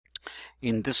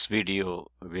In this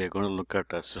video, we are going to look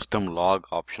at a system log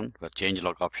option, a change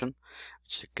log option,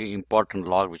 which is an important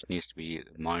log which needs to be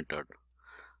monitored.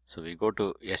 So we go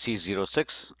to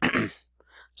SE06,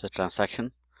 so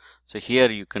transaction. So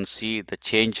here you can see the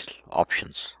change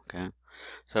options. Okay,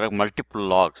 so there are multiple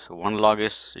logs. One log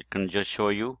is it can just show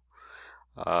you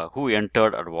who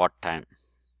entered at what time.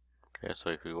 Okay,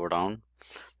 so if you go down,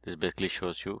 this basically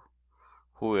shows you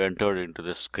who entered into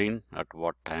the screen at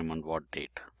what time and what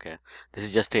date. Okay, this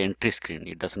is just an entry screen.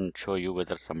 It doesn't show you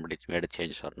whether somebody made a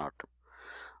change or not.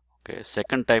 Okay,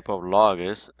 second type of log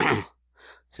is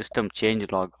system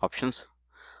change log options.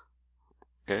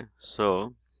 Okay,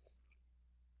 so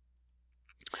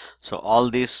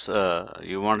all these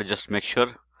you want to just make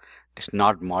sure it's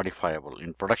not modifiable.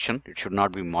 In production it should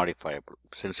not be modifiable.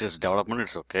 Since it's development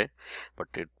it's okay, but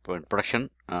in production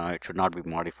it should not be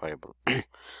modifiable.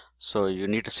 So you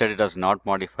need to set it as not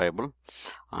modifiable,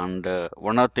 and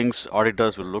one of the things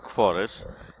auditors will look for is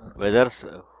whether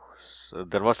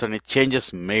there was any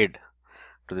changes made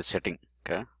to the setting.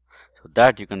 Okay, so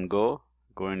that you can go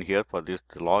in here for this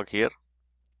log here,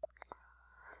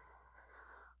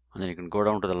 and then you can go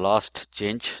down to the last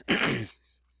change.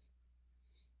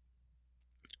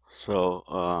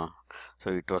 So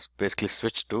it was basically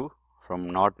switched to from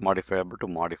not modifiable to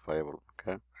modifiable.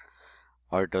 Okay,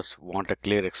 auditors want a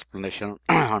clear explanation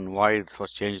on why this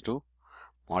was changed to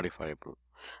modifiable.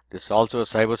 This is also a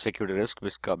cyber-security risk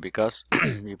because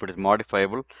if it is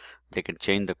modifiable, they can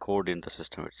change the code in the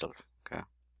system itself. Okay.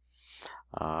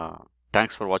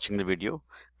 Thanks for watching the video.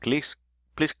 Please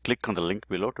click on the link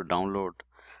below to download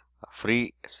a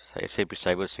free SAP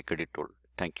cyber-security tool.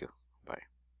 Thank you.